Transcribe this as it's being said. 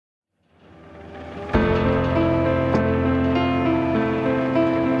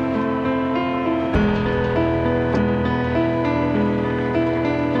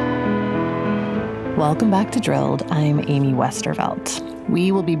Welcome back to Drilled. I'm Amy Westervelt.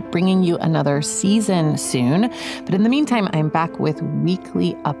 We will be bringing you another season soon, but in the meantime, I'm back with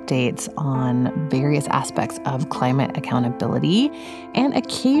weekly updates on various aspects of climate accountability and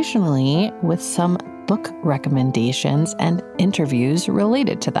occasionally with some book recommendations and interviews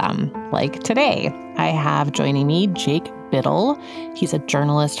related to them. Like today, I have joining me Jake Bittle. He's a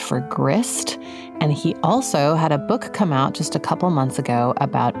journalist for Grist, and he also had a book come out just a couple months ago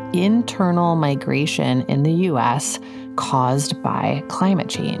about internal migration in the U.S. caused by climate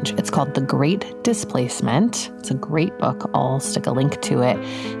change. It's called The Great Displacement. It's a great book. I'll stick a link to it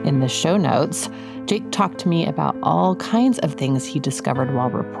in the show notes. Jake talked to me about all kinds of things he discovered while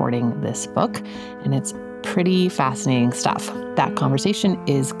reporting this book, and it's pretty fascinating stuff. That conversation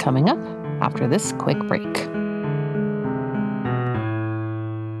is coming up after this quick break.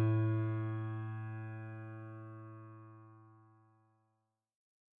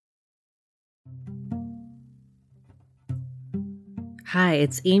 Hi,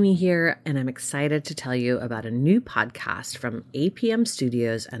 it's Amy here, and I'm excited to tell you about a new podcast from APM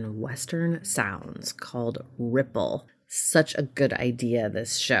Studios and Western Sounds called Ripple. Such a good idea,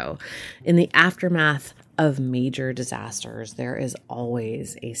 this show. In the aftermath of major disasters, there is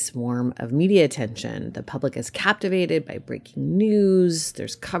always a swarm of media attention. The public is captivated by breaking news,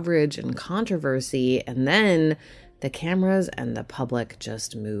 there's coverage and controversy, and then the cameras and the public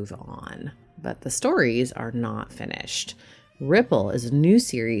just move on. But the stories are not finished. Ripple is a new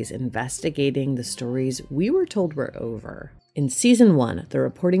series investigating the stories we were told were over. In season 1, the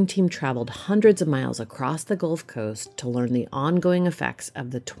reporting team traveled hundreds of miles across the Gulf Coast to learn the ongoing effects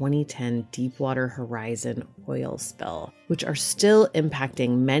of the 2010 Deepwater Horizon oil spill, which are still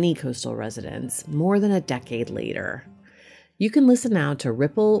impacting many coastal residents more than a decade later. You can listen now to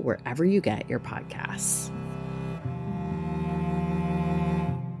Ripple wherever you get your podcasts.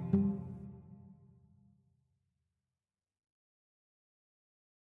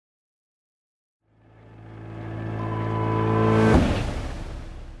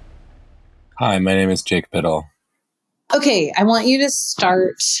 Hi, my name is Jake Bittle. Okay, I want you to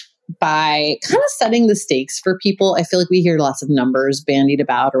start by kind of setting the stakes for people. I feel like we hear lots of numbers bandied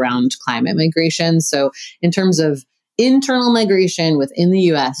about around climate migration. So in terms of internal migration within the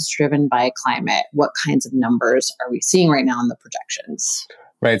US driven by climate, what kinds of numbers are we seeing right now in the projections?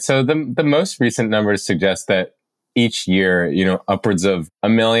 Right. So the most recent numbers suggest that each year, upwards of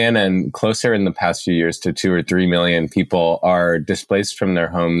 1 million and closer in the past few years to 2 or 3 million people are displaced from their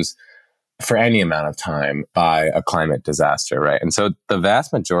homes for any amount of time by a climate disaster, right? And so the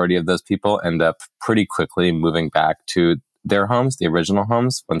vast majority of those people end up pretty quickly moving back to their homes, the original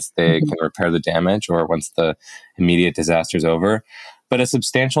homes, once they can repair the damage or once the immediate disaster is over. But a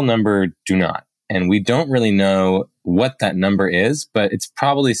substantial number do not. And we don't really know what that number is, but it's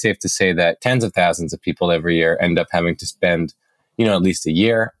probably safe to say that tens of thousands of people every year end up having to spend, at least a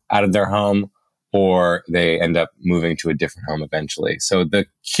year out of their home, or they end up moving to a different home eventually. So the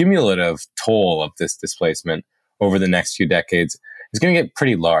cumulative toll of this displacement over the next few decades is going to get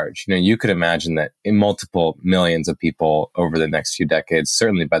pretty large. You could imagine that in multiple millions of people over the next few decades,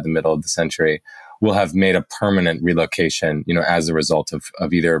 certainly by the middle of the century, will have made a permanent relocation, as a result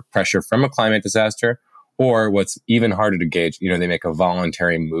of either pressure from a climate disaster or what's even harder to gauge, they make a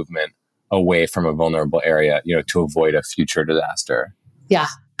voluntary movement away from a vulnerable area, to avoid a future disaster. Yeah.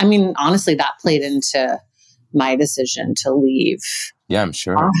 I mean, honestly, that played into my decision to leave. Yeah, I'm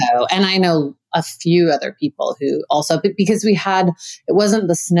sure. Tahoe. And I know a few other people who also, because it wasn't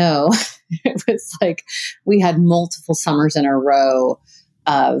the snow. It was like we had multiple summers in a row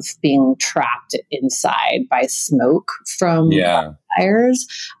of being trapped inside by smoke from fires.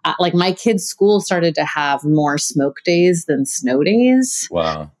 Like my kids' school started to have more smoke days than snow days.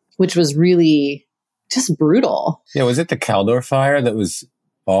 Wow. Which was really just brutal. Yeah, was it the Caldor fire that was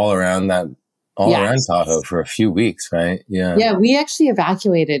all around around Tahoe for a few weeks, right? Yeah. Yeah, we actually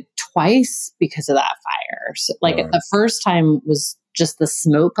evacuated twice because of that fire. So, the first time was just the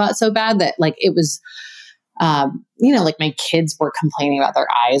smoke got so bad that it was, my kids were complaining about their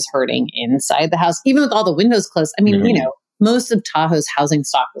eyes hurting inside the house, even with all the windows closed. I mean, most of Tahoe's housing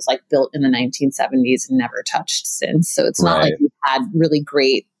stock was built in the 1970s and never touched since. So it's not like we had really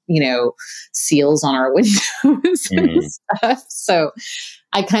great, seals on our windows and stuff. So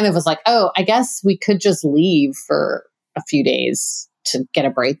I kind of was like, oh, I guess we could just leave for a few days to get a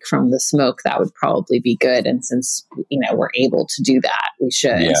break from the smoke. That would probably be good. And since, we're able to do that, we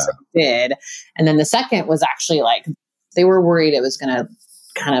should. Yeah. So we did. And then the second was actually they were worried it was going to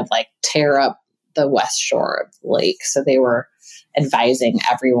kind of tear up the west shore of the lake. So they were advising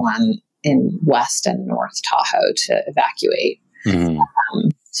everyone in West and North Tahoe to evacuate.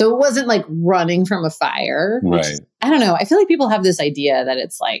 So it wasn't like running from a fire. Which, Right. I don't know. I feel like people have this idea that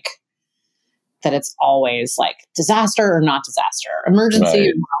it's like, that it's always like disaster or not disaster, emergency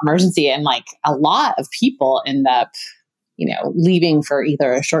or not emergency. And like a lot of people end up, leaving for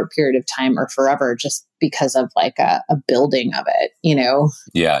either a short period of time or forever just because of like a building of it,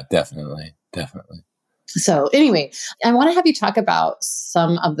 Yeah, definitely. Definitely. So anyway, I want to have you talk about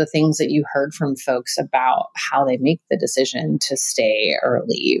some of the things that you heard from folks about how they make the decision to stay or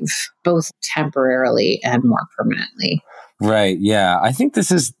leave, both temporarily and more permanently. Right. Yeah. I think this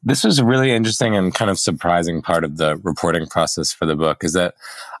was a really interesting and kind of surprising part of the reporting process for the book, is that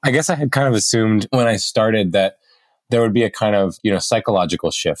I guess I had kind of assumed when I started that there would be a kind of, psychological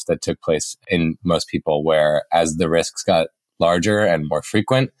shift that took place in most people, where as the risks got larger and more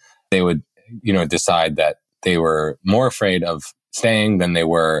frequent, they would, decide that they were more afraid of staying than they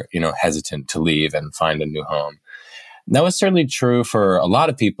were, hesitant to leave and find a new home. That was certainly true for a lot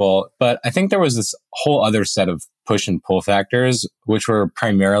of people, but I think there was this whole other set of push and pull factors, which were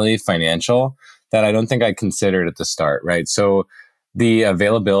primarily financial, that I don't think I considered at the start, right? So the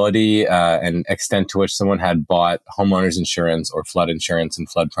availability and extent to which someone had bought homeowners insurance or flood insurance in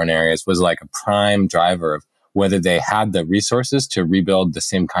flood-prone areas was like a prime driver of whether they had the resources to rebuild the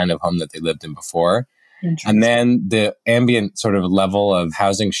same kind of home that they lived in before. And then the ambient sort of level of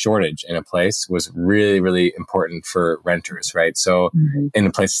housing shortage in a place was really, really important for renters, right? So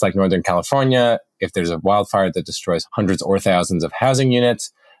in places like Northern California, if there's a wildfire that destroys hundreds or thousands of housing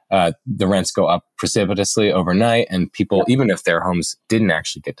units, the rents go up precipitously overnight. And people, even if their homes didn't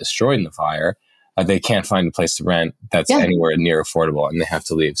actually get destroyed in the fire, they can't find a place to rent that's anywhere near affordable, and they have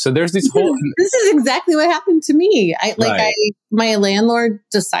to leave. So there's these whole... This is exactly what happened to me. My landlord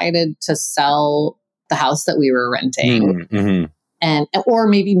decided to sell the house that we were renting or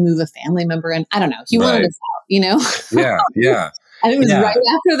maybe move a family member in. I don't know. He wanted us out, Yeah. And it was right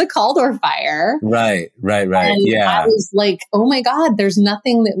after the Caldor fire. Right. And I was like, oh my God, there's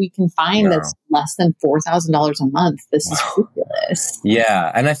nothing that we can find that's less than $4,000 a month. This is ridiculous.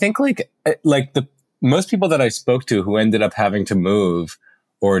 Yeah. And I think like the most people that I spoke to who ended up having to move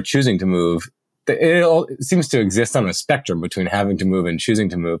or choosing to move, it seems to exist on a spectrum between having to move and choosing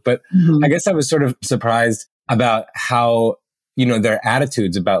to move. But I guess I was sort of surprised about how, their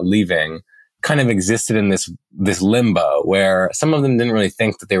attitudes about leaving kind of existed in this limbo where some of them didn't really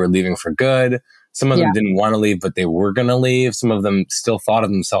think that they were leaving for good. Some of them didn't want to leave, but they were going to leave. Some of them still thought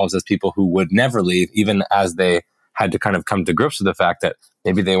of themselves as people who would never leave, even as they had to kind of come to grips with the fact that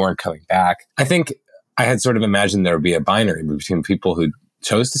maybe they weren't coming back. I think I had sort of imagined there would be a binary between people who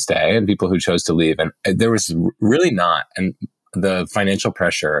chose to stay and people who chose to leave. And there was really not. And the financial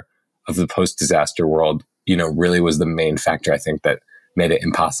pressure of the post-disaster world, really was the main factor, I think, that made it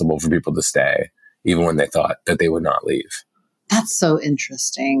impossible for people to stay, even when they thought that they would not leave. That's so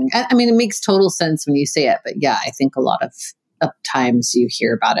interesting. I mean, it makes total sense when you say it, but yeah, I think a lot of times you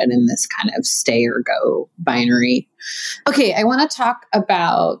hear about it in this kind of stay or go binary. Okay, I want to talk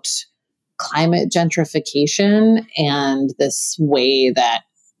about climate gentrification and this way that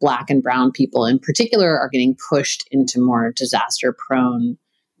Black and brown people in particular are getting pushed into more disaster-prone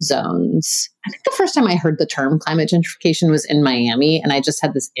zones. I think the first time I heard the term climate gentrification was in Miami, and I just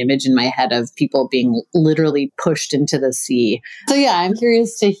had this image in my head of people being literally pushed into the sea. So yeah, I'm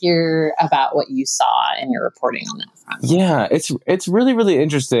curious to hear about what you saw in your reporting on that front. Yeah, it's really, really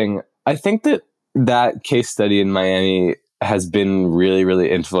interesting. I think that case study in Miami has been really, really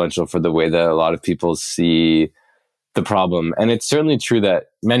influential for the way that a lot of people see the problem. And it's certainly true that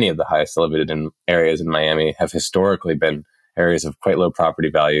many of the highest elevated areas in Miami have historically been areas of quite low property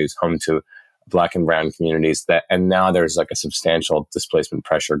values, home to Black and brown communities, and now there's like a substantial displacement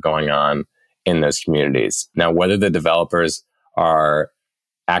pressure going on in those communities. Now, whether the developers are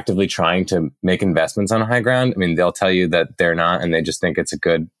actively trying to make investments on high ground, I mean, they'll tell you that they're not, and they just think it's a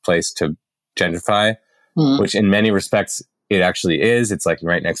good place to gentrify, which in many respects it actually is. It's like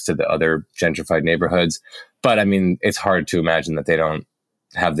right next to the other gentrified neighborhoods. But I mean, it's hard to imagine that they don't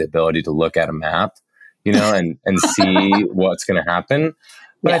have the ability to look at a map, and see what's going to happen.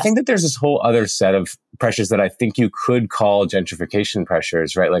 But I think that there's this whole other set of pressures that I think you could call gentrification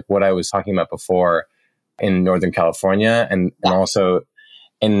pressures, right? Like what I was talking about before in Northern California and also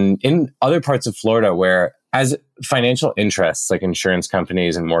in other parts of Florida, where as financial interests like insurance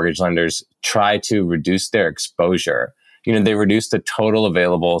companies and mortgage lenders try to reduce their exposure, they reduce the total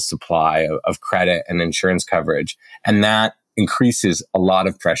available supply of credit and insurance coverage. And that increases a lot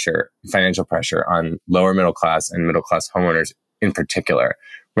of pressure, financial pressure on lower middle class and middle class homeowners in particular.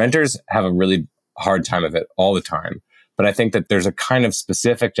 Renters have a really hard time of it all the time. But I think that there's a kind of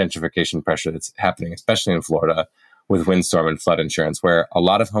specific gentrification pressure that's happening, especially in Florida, with windstorm and flood insurance, where a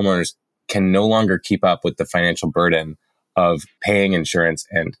lot of homeowners can no longer keep up with the financial burden of paying insurance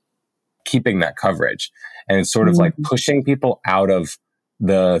and keeping that coverage. And it's sort of like pushing people out of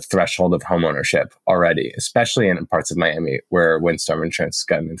the threshold of homeownership already, especially in parts of Miami where windstorm insurance has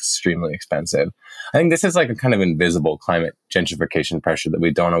gotten extremely expensive. I think this is like a kind of invisible climate gentrification pressure that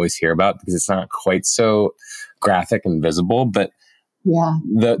we don't always hear about because it's not quite so graphic and visible, but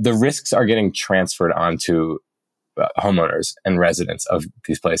the risks are getting transferred onto homeowners and residents of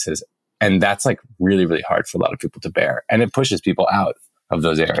these places. And that's like really, really hard for a lot of people to bear. And it pushes people out of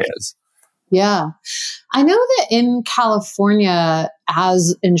those areas. Yeah. I know that in California,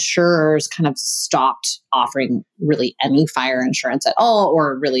 as insurers kind of stopped offering really any fire insurance at all,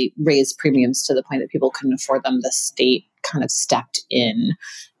 or really raised premiums to the point that people couldn't afford them, the state kind of stepped in,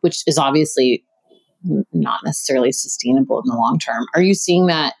 which is obviously not necessarily sustainable in the long term. Are you seeing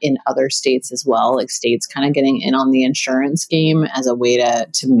that in other states as well? Like states kind of getting in on the insurance game as a way to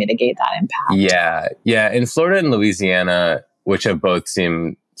mitigate that impact? Yeah. In Florida and Louisiana, which have both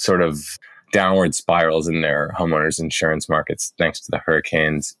seen sort of downward spirals in their homeowners insurance markets thanks to the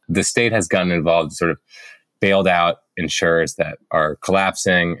hurricanes, the state has gotten involved, sort of bailed out insurers that are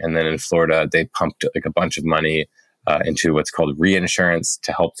collapsing. And then in Florida, they pumped like a bunch of money into what's called reinsurance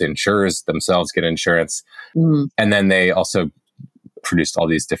to help the insurers themselves get insurance. And then they also produced all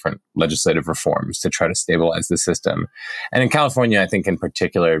these different legislative reforms to try to stabilize the system. And in California, I think in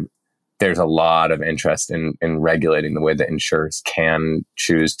particular, there's a lot of interest in regulating the way that insurers can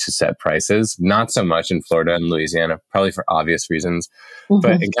choose to set prices. Not so much in Florida and Louisiana, probably for obvious reasons.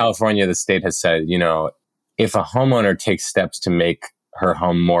 But in California, the state has said, if a homeowner takes steps to make her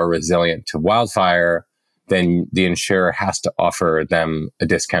home more resilient to wildfire, then the insurer has to offer them a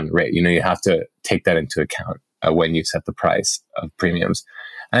discounted rate. You have to take that into account when you set the price of premiums.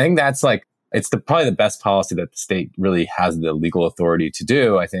 I think that's like, it's probably the best policy that the state really has the legal authority to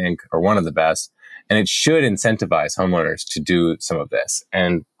do, I think, or one of the best. And it should incentivize homeowners to do some of this.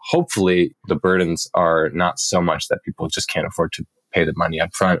 And hopefully the burdens are not so much that people just can't afford to pay the money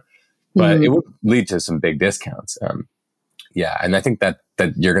up front, but it would lead to some big discounts. And I think that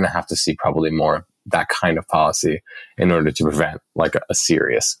you're going to have to see probably more that kind of policy in order to prevent like a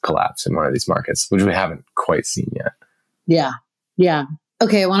serious collapse in one of these markets, which we haven't quite seen yet. Yeah.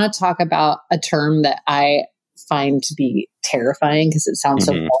 Okay, I want to talk about a term that I find to be terrifying because it sounds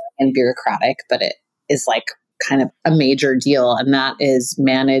so boring and bureaucratic, but it is like kind of a major deal, and that is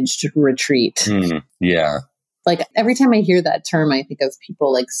managed retreat. Yeah. Like every time I hear that term, I think of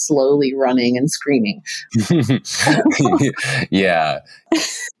people like slowly running and screaming. Yeah.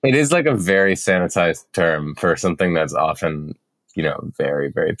 It is like a very sanitized term for something that's often,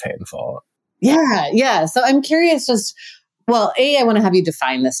 very, very painful. Yeah. So I'm curious well, I want to have you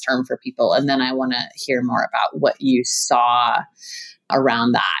define this term for people, and then I want to hear more about what you saw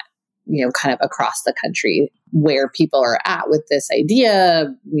around that, kind of across the country, where people are at with this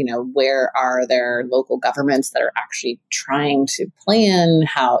idea, where are there local governments that are actually trying to plan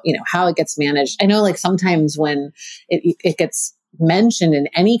how it gets managed. I know like sometimes when it gets mentioned in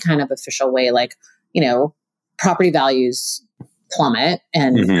any kind of official way, like, property values plummet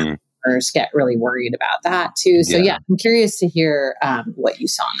and owners get really worried about that too. So I'm curious to hear what you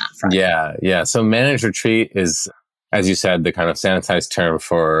saw on that front. Yeah. So managed retreat is, as you said, the kind of sanitized term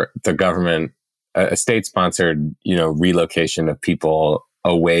for the government, a state-sponsored, relocation of people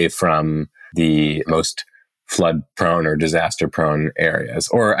away from the most flood-prone or disaster-prone areas,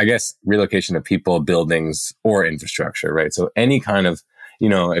 or I guess relocation of people, buildings, or infrastructure, right? So any kind of,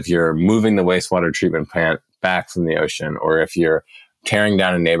 if you're moving the wastewater treatment plant back from the ocean, or if you're tearing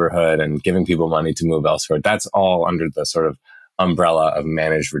down a neighborhood and giving people money to move elsewhere, that's all under the sort of umbrella of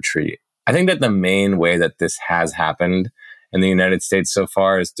managed retreat. I think that the main way that this has happened in the United States so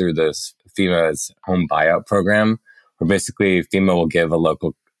far is through this FEMA's home buyout program, where basically FEMA will give a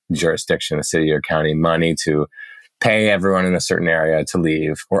local jurisdiction, a city or county, money to pay everyone in a certain area to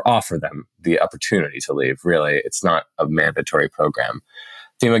leave, or offer them the opportunity to leave. Really, it's not a mandatory program.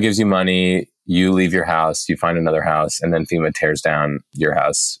 FEMA gives you money, you leave your house, you find another house, and then FEMA tears down your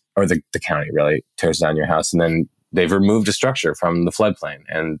house, or the county really tears down your house, and then they've removed a structure from the floodplain,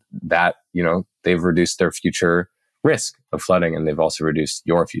 and that, they've reduced their future risk of flooding, and they've also reduced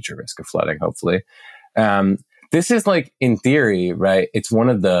your future risk of flooding, hopefully. This is like, in theory, right? It's one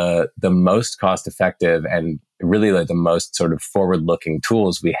of the most cost effective and really like the most sort of forward looking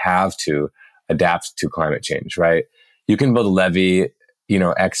tools we have to adapt to climate change, right? You can build a levee,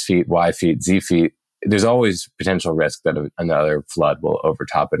 X feet, Y feet, Z feet. There's always potential risk that another flood will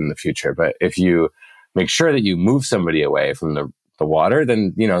overtop it in the future. But if you make sure that you move somebody away from the water,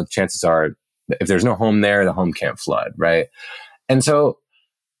 then, chances are if there's no home there, the home can't flood, right? And so,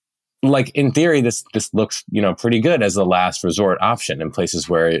 like, in theory, this looks, pretty good as a last resort option in places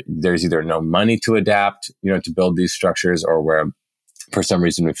where there's either no money to adapt, to build these structures, or where for some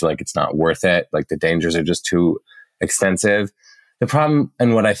reason we feel like it's not worth it. Like the dangers are just too extensive. The problem,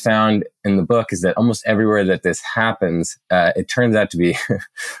 and what I found in the book, is that almost everywhere that this happens, it turns out to be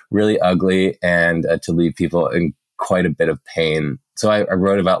really ugly and to leave people in quite a bit of pain. So I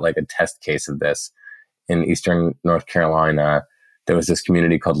wrote about like a test case of this in Eastern North Carolina. There was this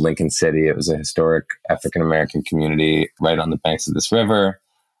community called Lincoln City. It was a historic African-American community right on the banks of this river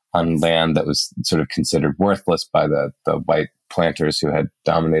on land that was sort of considered worthless by the white planters who had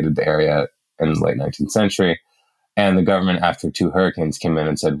dominated the area in the late 19th century. And the government, after 2 hurricanes, came in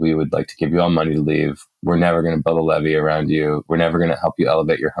and said, we would like to give you all money to leave. We're never going to build a levee around you. We're never going to help you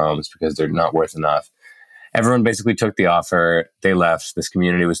elevate your homes because they're not worth enough. Everyone basically took the offer. They left. This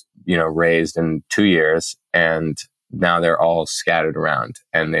community was, raised in 2 years, and now they're all scattered around,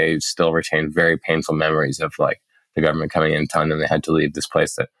 and they still retain very painful memories of like the government coming in and telling them they had to leave this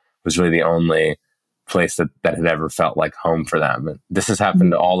place that was really the only place that had ever felt like home for them. And this has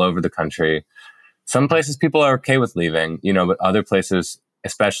happened all over the country. Some places people are okay with leaving, but other places,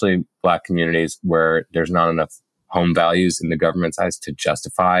 especially Black communities where there's not enough home values in the government's eyes to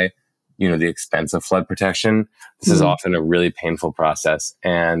justify, the expense of flood protection. This is often a really painful process.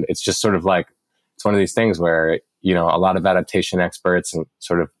 And it's just sort of like, it's one of these things where, a lot of adaptation experts and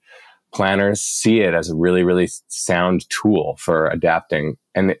sort of planners see it as a really, really sound tool for adapting.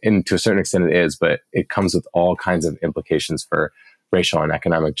 And to a certain extent it is, but it comes with all kinds of implications for racial and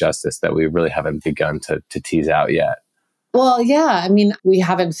economic justice that we really haven't begun to tease out yet. Well, yeah. I mean, we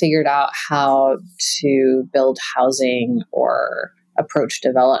haven't figured out how to build housing or approach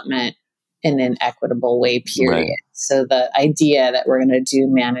development in an equitable way, period. Right. So the idea that we're going to do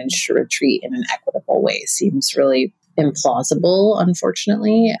managed retreat in an equitable way seems really implausible,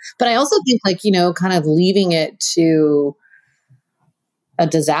 unfortunately. But I also think kind of leaving it to a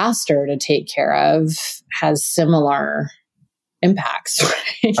disaster to take care of has similar impacts.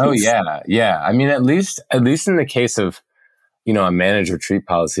 Right? Oh, yeah. Yeah. I mean, at least in the case of, a managed retreat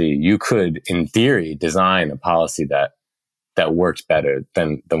policy, you could, in theory, design a policy that works better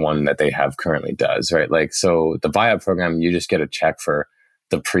than the one that they have currently does, right? Like, so the buyout program, you just get a check for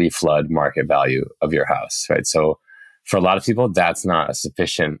the pre-flood market value of your house, right? So for a lot of people, that's not a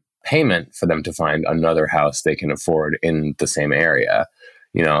sufficient payment for them to find another house they can afford in the same area.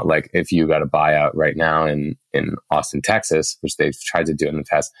 Like if you got a buyout right now in Austin, Texas, which they've tried to do in the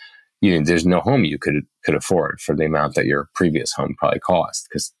past, there's no home you could afford for the amount that your previous home probably cost,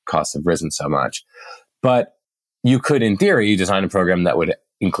 because costs have risen so much. But you could, in theory, design a program that would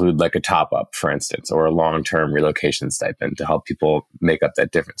include like a top up, for instance, or a long-term relocation stipend to help people make up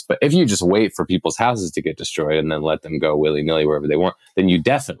that difference. But if you just wait for people's houses to get destroyed and then let them go willy-nilly wherever they want, then you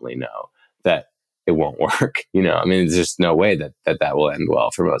definitely know that it won't work. I mean, there's just no way that will end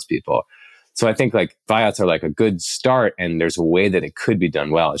well for most people. So I think like buyouts are like a good start, and there's a way that it could be done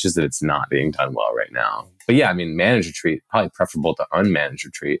well. It's just that it's not being done well right now. But yeah, I mean, managed retreat, probably preferable to unmanaged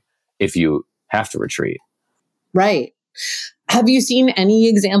retreat if you have to retreat. Right. Have you seen any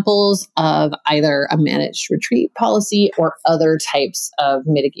examples of either a managed retreat policy or other types of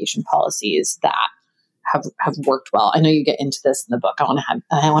mitigation policies that have worked well? I know you get into this in the book. I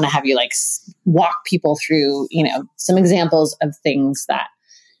want to have you like walk people through, some examples of things that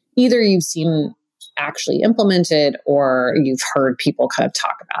either you've seen actually implemented or you've heard people kind of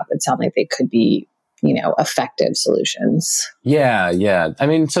talk about that sound like they could be, effective solutions. Yeah. I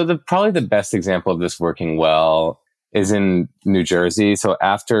mean, so probably the best example of this working well is in New Jersey. So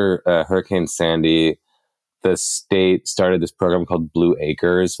after Hurricane Sandy, the state started this program called Blue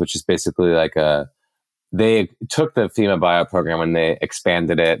Acres, which is basically like they took the FEMA buyout program and they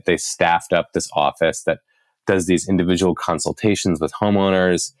expanded it. They staffed up this office that does these individual consultations with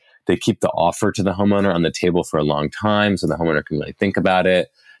homeowners. They keep the offer to the homeowner on the table for a long time so the homeowner can really think about it.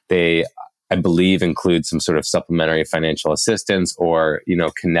 They, I believe, include some sort of supplementary financial assistance or,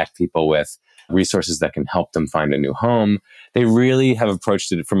 connect people with resources that can help them find a new home. They really have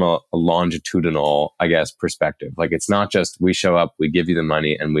approached it from a longitudinal, perspective. Like, it's not just we show up, we give you the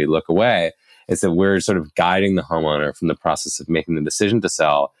money and we look away. It's that we're sort of guiding the homeowner from the process of making the decision to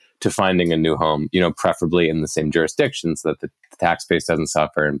sell to finding a new home, preferably in the same jurisdiction so that the tax base doesn't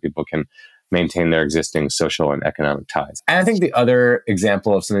suffer and people can maintain their existing social and economic ties. And I think the other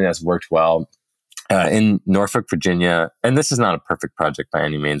example of something that's worked well in Norfolk, Virginia, and this is not a perfect project by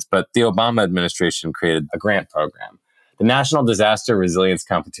any means, but the Obama administration created a grant program the National Disaster Resilience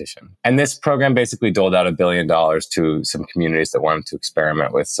Competition. And this program basically doled out $1 billion to some communities that wanted to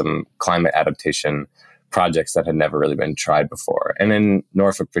experiment with some climate adaptation projects that had never really been tried before. And in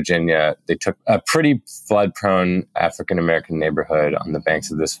Norfolk, Virginia, they took a pretty flood-prone African-American neighborhood on the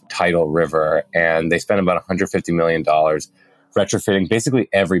banks of this tidal river, and they spent about $150 million retrofitting basically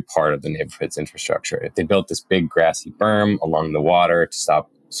every part of the neighborhood's infrastructure. They built this big grassy berm along the water to stop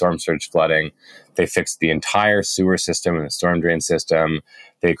storm surge flooding. They fixed the entire sewer system and the storm drain system.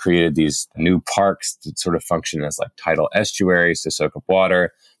 They created these new parks that sort of function as like tidal estuaries to soak up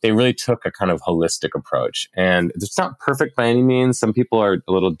water. They really took a kind of holistic approach. And it's not perfect by any means. Some people are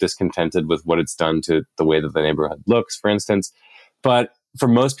a little discontented with what it's done to the way that the neighborhood looks, for instance. But for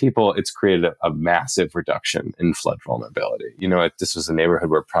most people, it's created a massive reduction in flood vulnerability. This was a neighborhood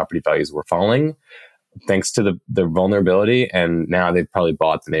where property values were falling thanks to the vulnerability. And now they've probably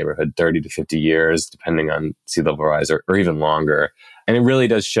bought the neighborhood 30 to 50 years, depending on sea level rise or even longer. And it really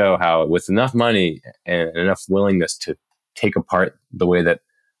does show how with enough money and enough willingness to take apart the way that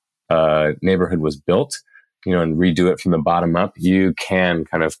neighborhood was built, and redo it from the bottom up, you can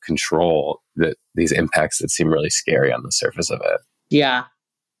kind of control these impacts that seem really scary on the surface of it. Yeah,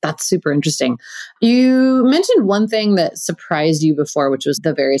 that's super interesting. You mentioned one thing that surprised you before, which was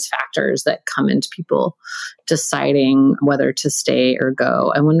the various factors that come into people deciding whether to stay or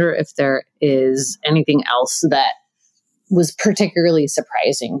go. I wonder if there is anything else that was particularly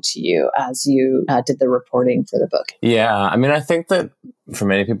surprising to you as you did the reporting for the book. Yeah, I mean, I think that for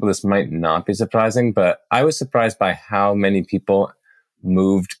many people, this might not be surprising, but I was surprised by how many people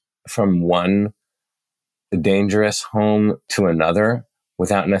moved from one dangerous home to another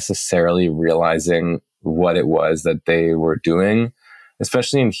without necessarily realizing what it was that they were doing.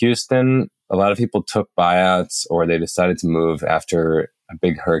 Especially in Houston, a lot of people took buyouts or they decided to move after a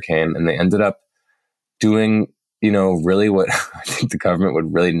big hurricane, and they ended up doing really what I think the government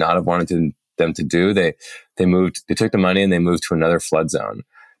would really not have wanted them to do. They took the money and they moved to another flood zone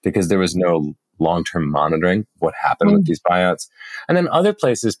because there was no long-term monitoring of what happened with these buyouts. And then other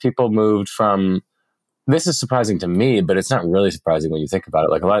places, people moved from, this is surprising to me, but it's not really surprising when you think about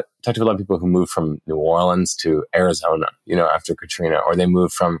it. Like talked to a lot of people who moved from New Orleans to Arizona, after Katrina, or they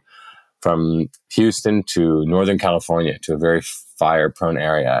moved from Houston to Northern California to a very fire-prone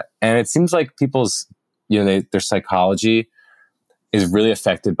area. And it seems like people's their psychology is really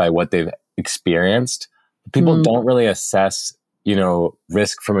affected by what they've experienced. People don't really assess,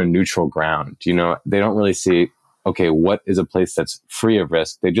 risk from a neutral ground. They don't really see, okay, what is a place that's free of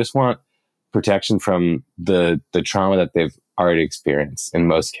risk? They just want protection from the trauma that they've already experienced in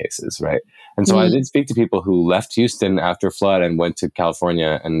most cases, right? And so I did speak to people who left Houston after flood and went to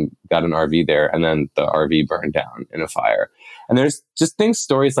California and got an RV there, and then the RV burned down in a fire. And there's just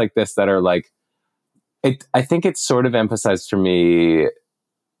stories like this that are like, I think it's sort of emphasized for me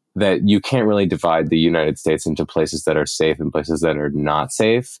that you can't really divide the United States into places that are safe and places that are not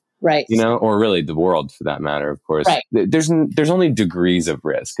safe. Right. Or really the world for that matter, of course. Right. There's only degrees of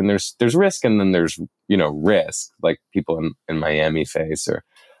risk, and there's risk, and then there's, risk like people in Miami face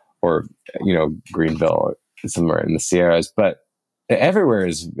or Greenville or somewhere in the Sierras, but everywhere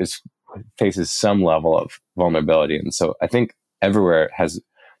faces some level of vulnerability. And so I think everywhere has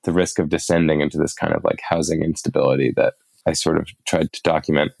the risk of descending into this kind of like housing instability that I sort of tried to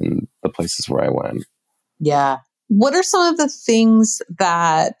document in the places where I went. Yeah. What are some of the things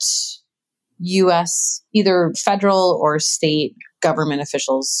that U.S., either federal or state government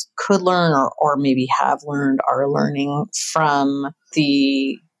officials could learn or maybe have learned, are learning from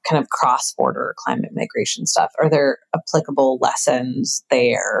the kind of cross-border climate migration stuff? Are there applicable lessons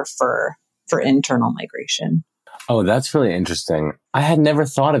there for internal migration? Oh, that's really interesting. I had never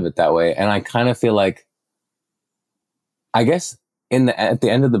thought of it that way. And I kind of feel like, I guess at the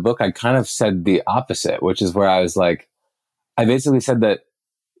end of the book, I kind of said the opposite, which is where I was like, I basically said that,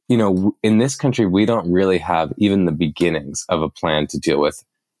 in this country, we don't really have even the beginnings of a plan to deal with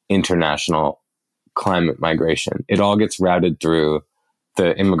international climate migration. It all gets routed through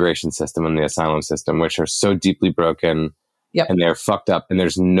the immigration system and the asylum system, which are so deeply broken. Yep. And they're fucked up, and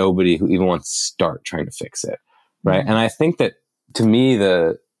there's nobody who even wants to start trying to fix it. Right. And I think that to me,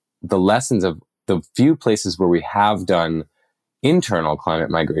 the lessons of the few places where we have done internal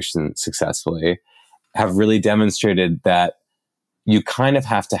climate migration successfully have really demonstrated that you kind of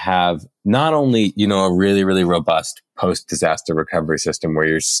have to have not only, a really, really robust post-disaster recovery system where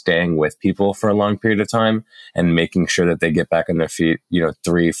you're staying with people for a long period of time and making sure that they get back on their feet,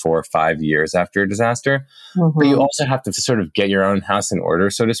 3, 4, 5 years after a disaster. But you also have to sort of get your own house in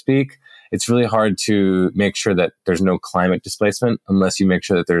order, so to speak. It's really hard to make sure that there's no climate displacement unless you make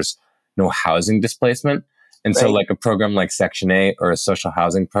sure that there's no housing displacement. And so like a program like Section 8 or a social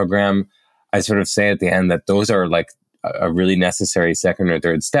housing program, I sort of say at the end that those are like a really necessary second or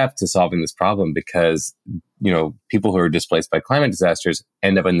third step to solving this problem, because, people who are displaced by climate disasters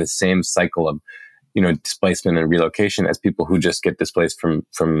end up in the same cycle of, displacement and relocation as people who just get displaced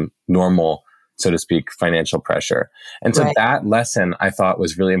from normal, so to speak, financial pressure. And so that lesson I thought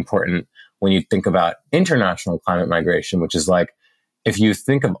was really important when you think about international climate migration, which is like, if you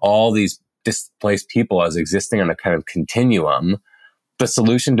think of all these displaced people as existing on a kind of continuum, the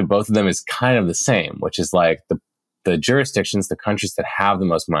solution to both of them is kind of the same, which is like the jurisdictions, the countries that have the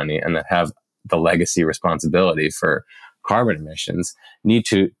most money and that have the legacy responsibility for carbon emissions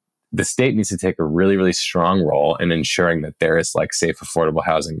the state needs to take a really, really strong role in ensuring that there is like safe, affordable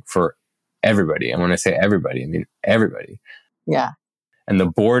housing for everybody. And when I say everybody, I mean everybody. Yeah. And the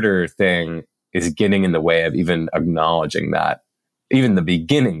border thing is getting in the way of even acknowledging that, even the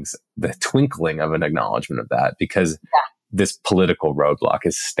beginnings, the twinkling of an acknowledgement of that, because this political roadblock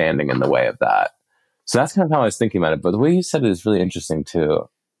is standing in the way of that. So that's kind of how I was thinking about it. But the way you said it is really interesting too.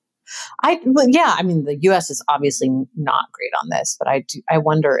 I mean, the U.S. is obviously not great on this, but I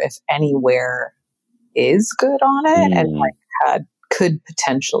wonder if anywhere is good on it and like could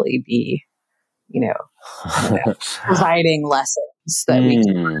potentially be, providing lessons that we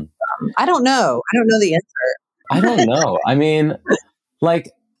can learn from. I don't know. I don't know the answer. I don't know. I mean,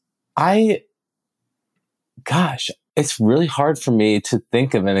 like, it's really hard for me to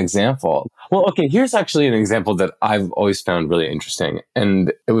think of an example. Well, okay, here's actually an example that I've always found really interesting.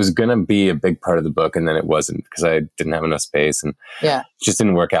 And it was going to be a big part of the book, and then it wasn't because I didn't have enough space and it just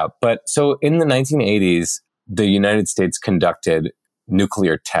didn't work out. But so in the 1980s, the United States conducted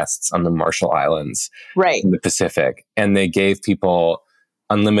nuclear tests on the Marshall Islands in the Pacific. And they gave people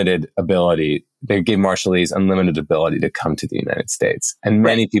unlimited ability. They gave Marshallese unlimited ability to come to the United States. And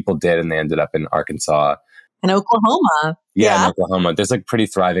many people did, and they ended up in Arkansas. In Oklahoma. Yeah, in Oklahoma. There's like pretty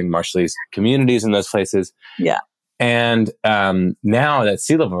thriving Marshallese communities in those places. Yeah. And now that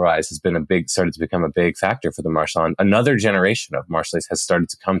sea level rise has been started to become a big factor for the Marshall Islands, another generation of Marshallese has started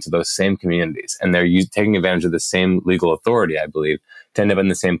to come to those same communities. And they're taking advantage of the same legal authority, I believe, to end up in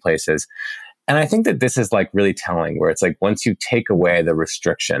the same places. And I think that this is like really telling, where it's like, once you take away the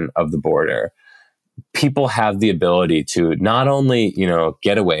restriction of the border, people have the ability to not only,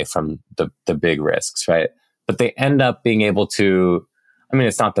 get away from the big risks, right? But they end up being able to, I mean,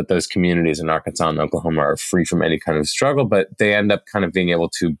 it's not that those communities in Arkansas and Oklahoma are free from any kind of struggle, but they end up kind of being able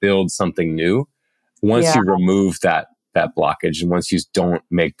to build something new once you remove that blockage, and once you don't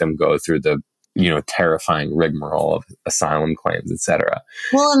make them go through the, terrifying rigmarole of asylum claims, et cetera.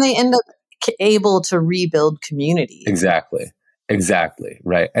 Well, and they end up able to rebuild communities. Exactly.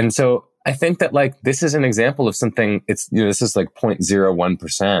 Right. And so I think that like, this is an example of something, it's, this is like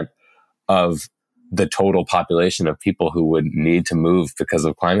 0.01% of the total population of people who would need to move because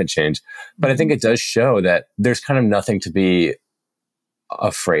of climate change. But I think it does show that there's kind of nothing to be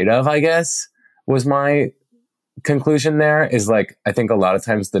afraid of, I guess, was my conclusion there. Is like, I think a lot of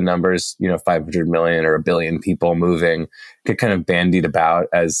times the numbers, 500 million or 1 billion people moving get kind of bandied about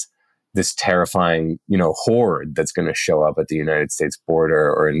as this terrifying, horde that's going to show up at the United States border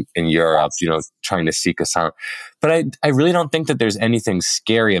or in Europe, trying to seek asylum. But I really don't think that there's anything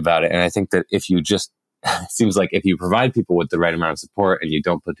scary about it. And I think that if you just, it seems like if you provide people with the right amount of support and you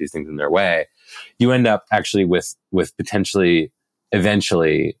don't put these things in their way, you end up actually with potentially,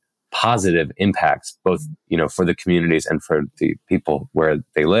 eventually positive impacts, both, for the communities and for the people where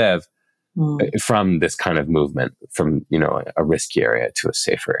they live. From this kind of movement from, a risky area to a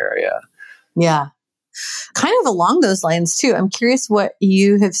safer area. Yeah. Kind of along those lines too. I'm curious what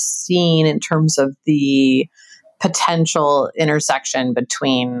you have seen in terms of the potential intersection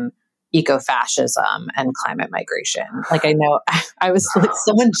between ecofascism and climate migration. Like, I know I was like,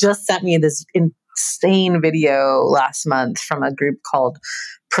 someone just sent me this insane video last month from a group called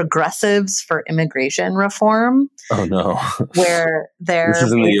Progressives for Immigration Reform. Oh no. Where they're This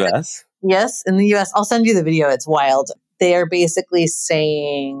is in the US? Yes, in the US. I'll send you the video. It's wild. They are basically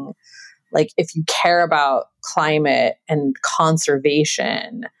saying, like, if you care about climate and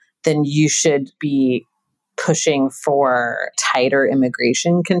conservation, then you should be pushing for tighter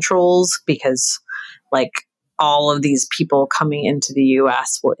immigration controls, because, like, all of these people coming into the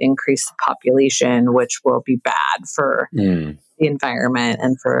US will increase the population, which will be bad for the environment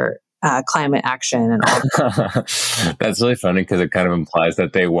and for climate action and all that. That's really funny, because it kind of implies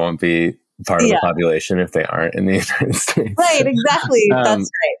that they won't be part of the population if they aren't in the United States. Right, exactly.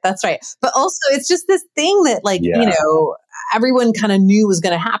 That's right. But also, it's just this thing that, like, everyone kind of knew was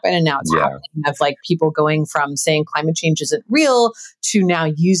going to happen, and now it's happening, of like people going from saying climate change isn't real to now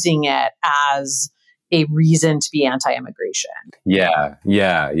using it as, a reason to be anti-immigration. Yeah.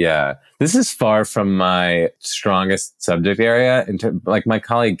 This is far from my strongest subject area. Like my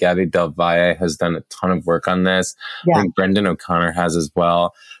colleague Gabby Del Valle has done a ton of work on this. Yeah. I think Brendan O'Connor has as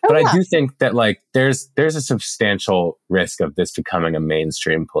well. But I do think that like there's a substantial risk of this becoming a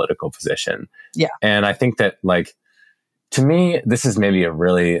mainstream political position. Yeah. And I think that like, to me, this is maybe a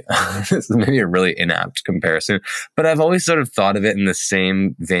really inapt comparison, but I've always sort of thought of it in the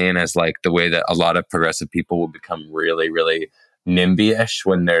same vein as like the way that a lot of progressive people will become really, really NIMBY-ish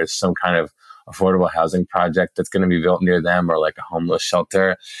when there's some kind of affordable housing project that's going to be built near them or like a homeless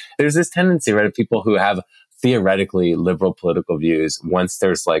shelter. There's this tendency, right, of people who have theoretically liberal political views. Once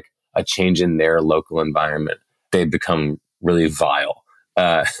there's like a change in their local environment, they become really vile.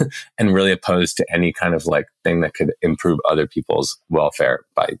 And really opposed to any kind of like thing that could improve other people's welfare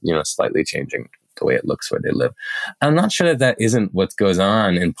by, slightly changing the way it looks where they live. I'm not sure that isn't what goes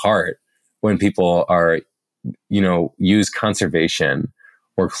on in part when people are, use conservation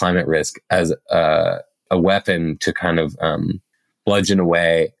or climate risk as a weapon to kind of bludgeon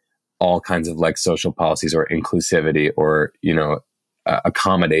away all kinds of like social policies or inclusivity or,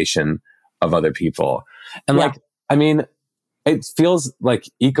 accommodation of other people. And it feels like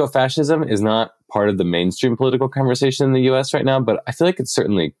ecofascism is not part of the mainstream political conversation in the US right now, but I feel like it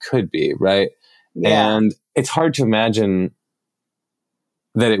certainly could be, right? Yeah. And it's hard to imagine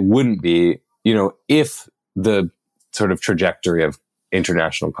that it wouldn't be, if the sort of trajectory of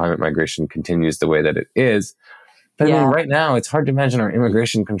international climate migration continues the way that it is. But I mean, right now, it's hard to imagine our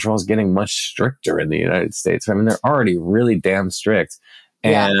immigration controls getting much stricter in the United States. I mean, they're already really damn strict.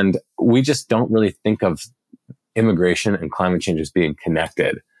 And we just don't really think of immigration and climate change as being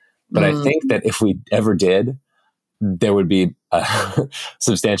connected. But I think that if we ever did, there would be a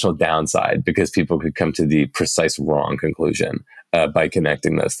substantial downside because people could come to the precise wrong conclusion by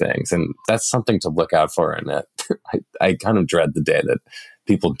connecting those things. And that's something to look out for. And that I kind of dread the day that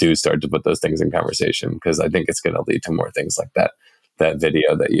people do start to put those things in conversation, because I think it's going to lead to more things like that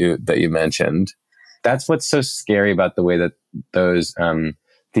video that you mentioned. That's what's so scary about the way that those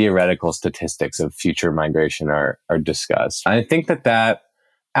theoretical statistics of future migration are discussed. I think that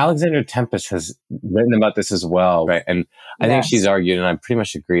Alexandra Tempest has written about this as well, right? And I think she's argued, and I pretty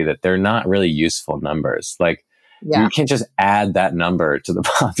much agree, that they're not really useful numbers. Like, you can't just add that number to the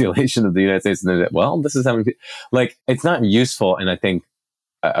population of the United States and then, well, this is how many people. Like, it's not useful. And I think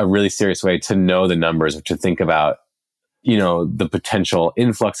a really serious way to know the numbers or to think about, the potential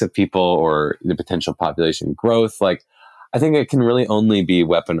influx of people or the potential population growth. Like, I think it can really only be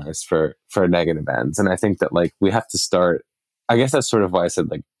weaponized for negative ends. And I think that like we have to start, I guess that's sort of why I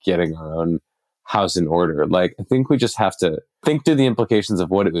said like getting our own house in order. Like, I think we just have to think through the implications of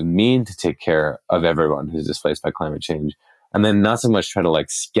what it would mean to take care of everyone who's displaced by climate change. And then not so much try to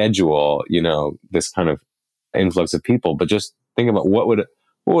like schedule, this kind of influx of people, but just think about what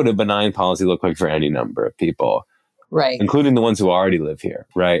would a benign policy look like for any number of people, right? Including the ones who already live here,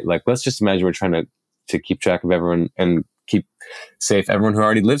 right? Like, let's just imagine we're trying to keep track of everyone and keep safe everyone who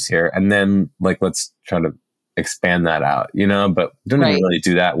already lives here. And then like, let's try to expand that out, but don't even really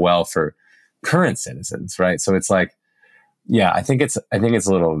do that well for current citizens. Right. So it's like, I think it's a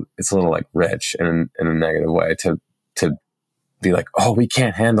little like rich in a negative way to be like, oh, we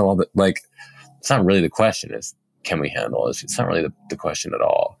can't handle all that. Like, it's not really the question is, can we handle it? It's not really the question at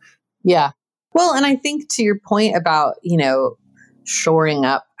all. Yeah. Well, and I think to your point about, shoring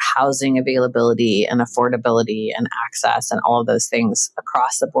up housing availability and affordability and access and all of those things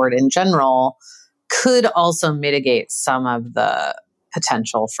across the board in general could also mitigate some of the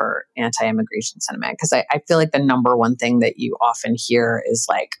potential for anti-immigration sentiment. Because I feel like the number one thing that you often hear is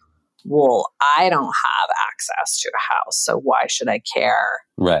like, well, I don't have access to a house, so why should I care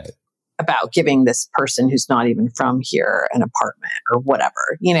about giving this person who's not even from here an apartment or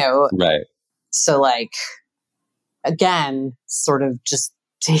whatever, Right. So like, again, sort of just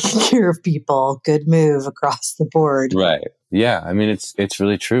taking care of people, good move across the board. Right. Yeah. I mean, it's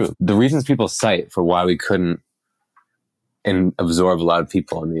really true. The reasons people cite for why we couldn't absorb a lot of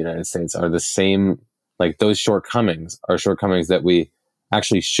people in the United States are the same, like those shortcomings are shortcomings that we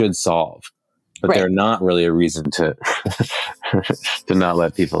actually should solve, but they're not really a reason to to not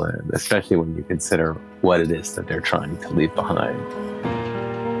let people in, especially when you consider what it is that they're trying to leave behind.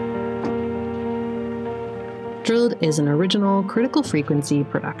 Drilled is an original Critical Frequency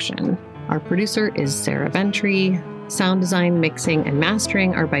production. Our producer is Sarah Ventry. Sound design, mixing, and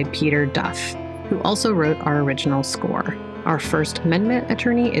mastering are by Peter Duff, who also wrote our original score. Our First Amendment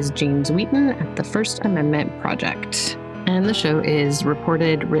attorney is James Wheaton at the First Amendment Project. And the show is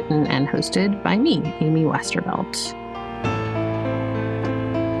reported, written, and hosted by me, Amy Westervelt.